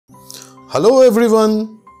Hello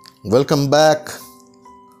everyone, welcome back.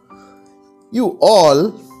 You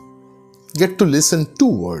all get to listen two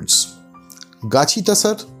words, Gachi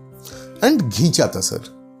Tasar and Gheecha Tasar,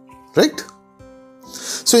 right?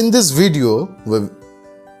 So in this video, we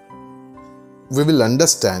will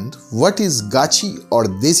understand what is Gachi or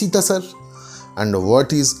Desi Tasar and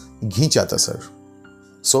what is Gheecha Tasar.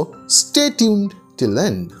 So stay tuned till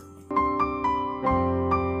end.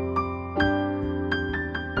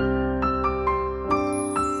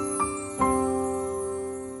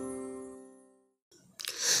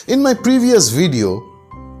 In my previous video,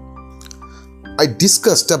 I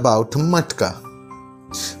discussed about matka.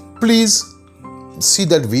 Please see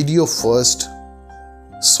that video first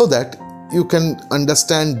so that you can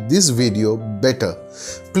understand this video better.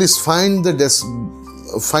 Please find the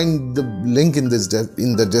link in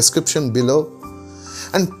the description below,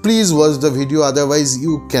 and please watch the video, otherwise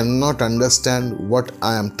you cannot understand what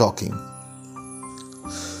I am talking.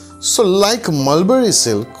 So like mulberry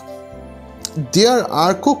silk, there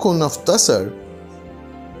are cocoon of Tasar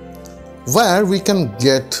where we can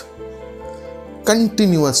get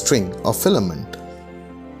continuous string of filament.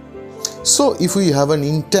 So if we have an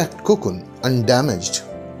intact cocoon, undamaged,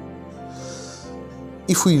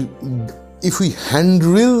 if we hand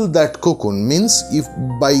reel that cocoon, means if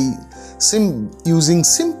by using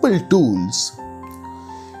simple tools,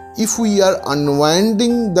 if we are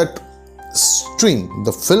unwinding that string,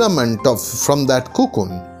 the filament from that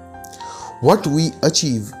cocoon, what we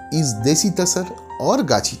achieve is Desi Tasar or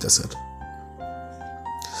Gachi Tasar.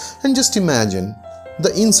 And just imagine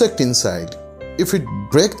the insect inside. If it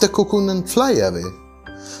break the cocoon and fly away,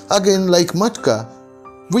 again like matka,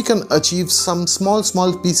 we can achieve some small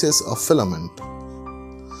pieces of filament.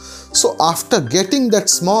 So after getting that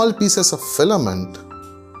small pieces of filament,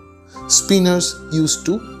 spinners used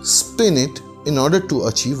to spin it in order to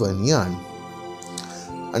achieve a yarn.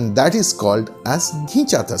 And that is called as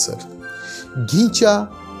Gheecha Tasar.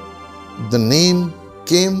 Gheecha, the name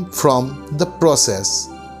came from the process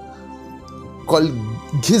called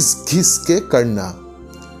ghis ke karna.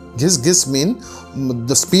 Ghis mean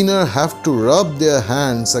the spinner have to rub their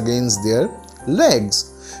hands against their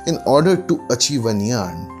legs in order to achieve a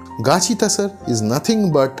yarn. Gachi Tasar is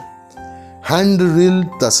nothing but hand reeled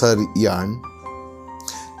Tasar yarn,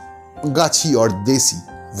 Gachi or Desi,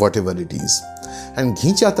 whatever it is. And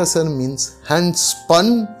Gheecha Tasar means hand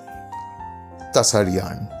spun Tasar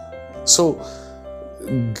yarn. So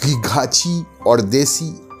Gachi or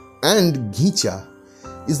Desi and Gheecha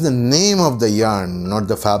is the name of the yarn, not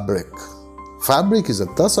the fabric. Fabric is a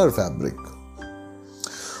Tasar fabric.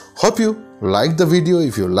 Hope you liked the video.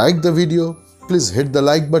 If you liked the video, please hit the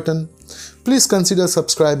like button. Please consider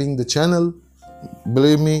subscribing the channel.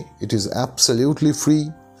 Believe me, it is absolutely free.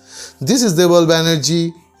 This is Deval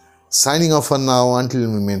Banerjee signing off for now until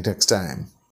we meet next time.